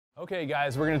Okay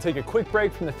guys, we're gonna take a quick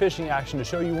break from the fishing action to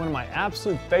show you one of my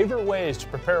absolute favorite ways to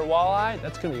prepare walleye.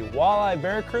 That's gonna be walleye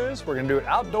Vera Cruz. We're gonna do it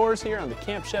outdoors here on the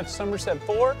Camp Chef Somerset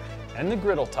 4 and the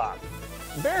Griddle top.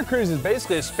 Vera Cruz is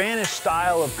basically a Spanish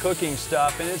style of cooking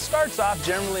stuff, and it starts off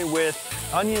generally with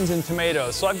onions and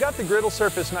tomatoes. So I've got the griddle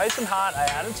surface nice and hot. I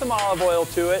added some olive oil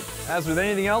to it. As with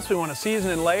anything else, we want to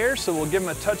season in layers, so we'll give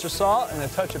them a touch of salt and a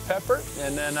touch of pepper,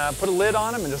 and then put a lid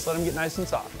on them and just let them get nice and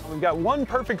soft. We've got one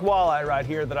perfect walleye right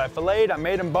here that I filleted. I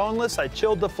made them boneless. I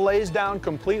chilled the fillets down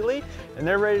completely, and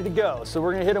they're ready to go. So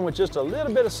we're gonna hit them with just a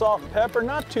little bit of salt and pepper,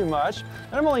 not too much.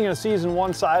 And I'm only gonna season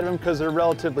one side of them because they're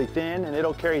relatively thin and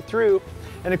it'll carry through.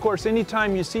 And of course,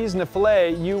 anytime you season a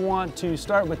fillet, you want to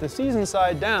start with the seasoned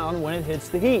side down when it hits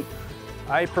the heat.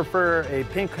 I prefer a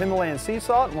pink Himalayan sea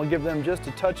salt, and we'll give them just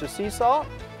a touch of sea salt.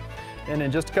 And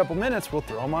in just a couple minutes, we'll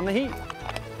throw them on the heat.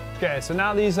 Okay, so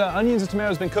now these onions and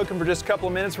tomatoes have been cooking for just a couple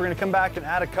of minutes. We're gonna come back and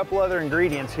add a couple other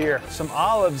ingredients here. Some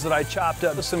olives that I chopped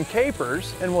up, some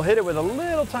capers, and we'll hit it with a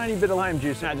little tiny bit of lime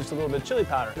juice and add just a little bit of chili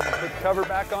powder. Put the cover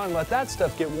back on, let that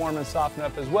stuff get warm and soften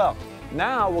up as well.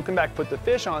 Now we'll come back, put the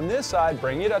fish on this side,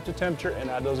 bring it up to temperature, and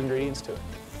add those ingredients to it.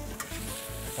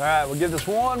 All right, we'll give this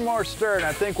one more stir, and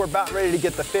I think we're about ready to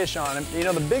get the fish on. And you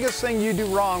know, the biggest thing you do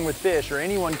wrong with fish, or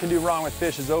anyone can do wrong with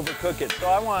fish, is overcook it. So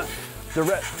I want the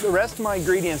rest of my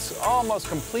ingredients almost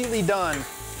completely done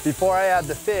before I add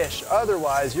the fish.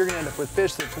 Otherwise, you're gonna end up with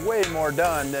fish that's way more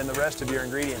done than the rest of your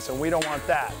ingredients, and we don't want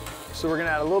that. So we're gonna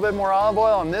add a little bit more olive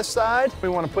oil on this side. We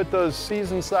wanna put those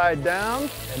seasoned side down,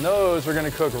 and those are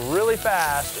gonna cook really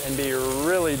fast and be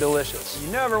really delicious.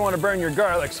 You never wanna burn your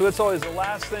garlic, so it's always the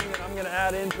last thing that I'm gonna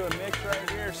add into a mix right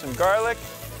here, some garlic.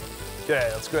 Okay,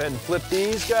 let's go ahead and flip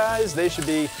these guys. They should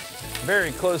be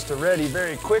very close to ready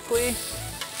very quickly.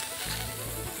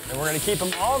 And we're gonna keep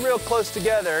them all real close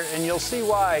together, and you'll see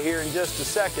why here in just a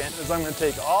second, as I'm gonna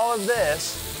take all of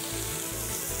this,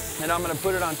 and I'm gonna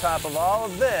put it on top of all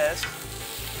of this,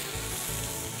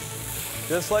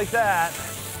 just like that.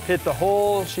 Hit the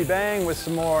whole shebang with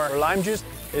some more lime juice,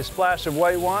 a splash of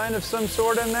white wine of some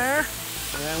sort in there,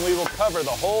 and then we will cover the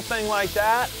whole thing like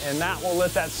that, and that will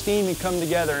let that steam and come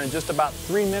together. In just about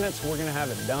 3 minutes, we're gonna have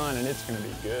it done, and it's gonna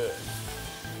be good.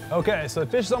 Okay, so the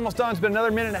fish is almost done. It's been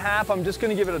another minute and a half. I'm just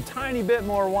gonna give it a tiny bit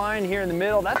more wine here in the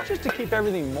middle. That's just to keep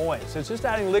everything moist. It's just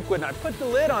adding liquid, and I put the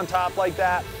lid on top like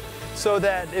that so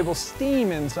that it will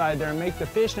steam inside there and make the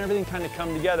fish and everything kind of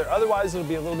come together. Otherwise, it'll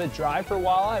be a little bit dry for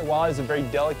walleye. Walleye is a very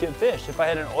delicate fish. If I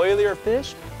had an oilier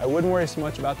fish, I wouldn't worry so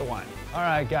much about the wine. All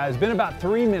right, guys, been about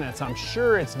 3 minutes. I'm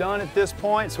sure it's done at this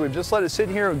point, so we've just let it sit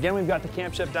here. Again, we've got the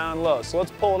Camp Chef down low, so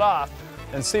let's pull it off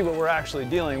and see what we're actually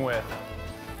dealing with.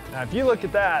 Now, if you look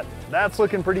at that, that's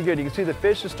looking pretty good. You can see the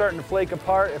fish is starting to flake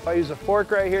apart. If I use a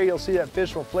fork right here, you'll see that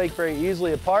fish will flake very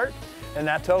easily apart, and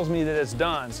that tells me that it's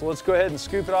done. So let's go ahead and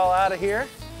scoop it all out of here.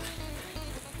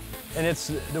 And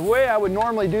it's the way I would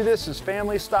normally do this is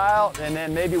family style, and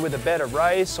then maybe with a bed of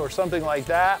rice or something like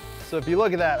that. So if you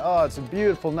look at that, oh, it's a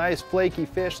beautiful, nice, flaky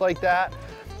fish like that.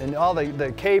 And all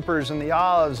the capers and the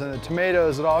olives and the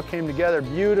tomatoes, it all came together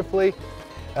beautifully.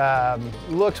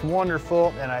 Looks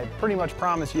wonderful, and I pretty much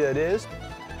promise you it is.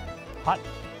 Hot.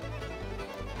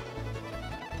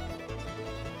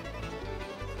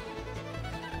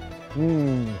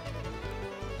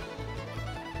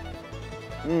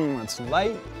 It's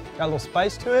light, got a little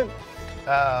spice to it.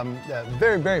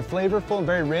 Very, very flavorful and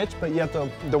very rich, but yet the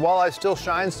walleye still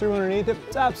shines through underneath it.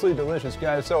 It's absolutely delicious,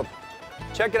 guys. So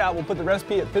check it out. We'll put the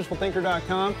recipe at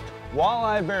fishfulthinker.com.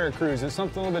 Walleye Vera Cruz is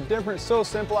something a little bit different. So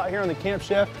simple out here on the Camp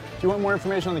Chef. If you want more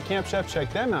information on the Camp Chef,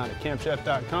 check them out at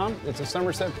campchef.com. It's a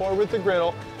Somerset 4 with the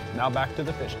Griddle. Now back to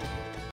the fishing.